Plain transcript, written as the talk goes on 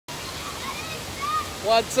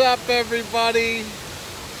What's up, everybody?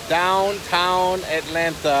 Downtown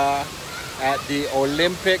Atlanta at the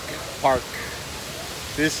Olympic Park.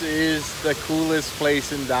 This is the coolest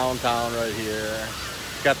place in downtown right here.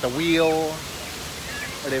 Got the wheel,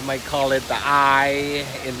 or they might call it the eye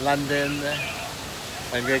in London.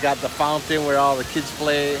 And they got the fountain where all the kids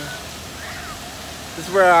play. This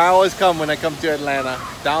is where I always come when I come to Atlanta.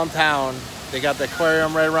 Downtown. They got the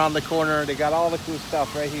aquarium right around the corner. They got all the cool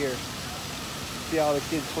stuff right here. See all the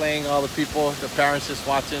kids playing, all the people, the parents just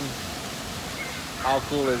watching. How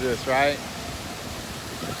cool is this, right?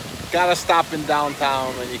 Gotta stop in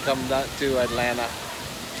downtown when you come to Atlanta.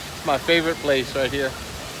 It's my favorite place right here.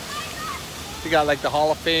 They got like the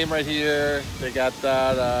Hall of Fame right here. They got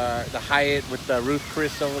the Hyatt with the Ruth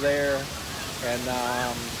Chris over there. And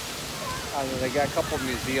I don't know, they got a couple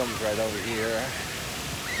museums right over here.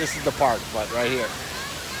 This is the park, but right here.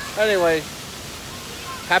 Anyway,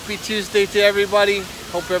 happy Tuesday to everybody.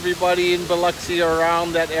 Hope everybody in Biloxi or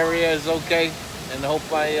around that area is okay. And hope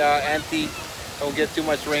my auntie don't get too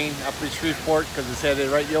much rain up in Shreveport because it's headed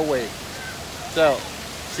right your way. So,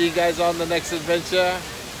 see you guys on the next adventure.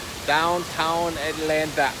 Downtown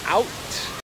Atlanta out.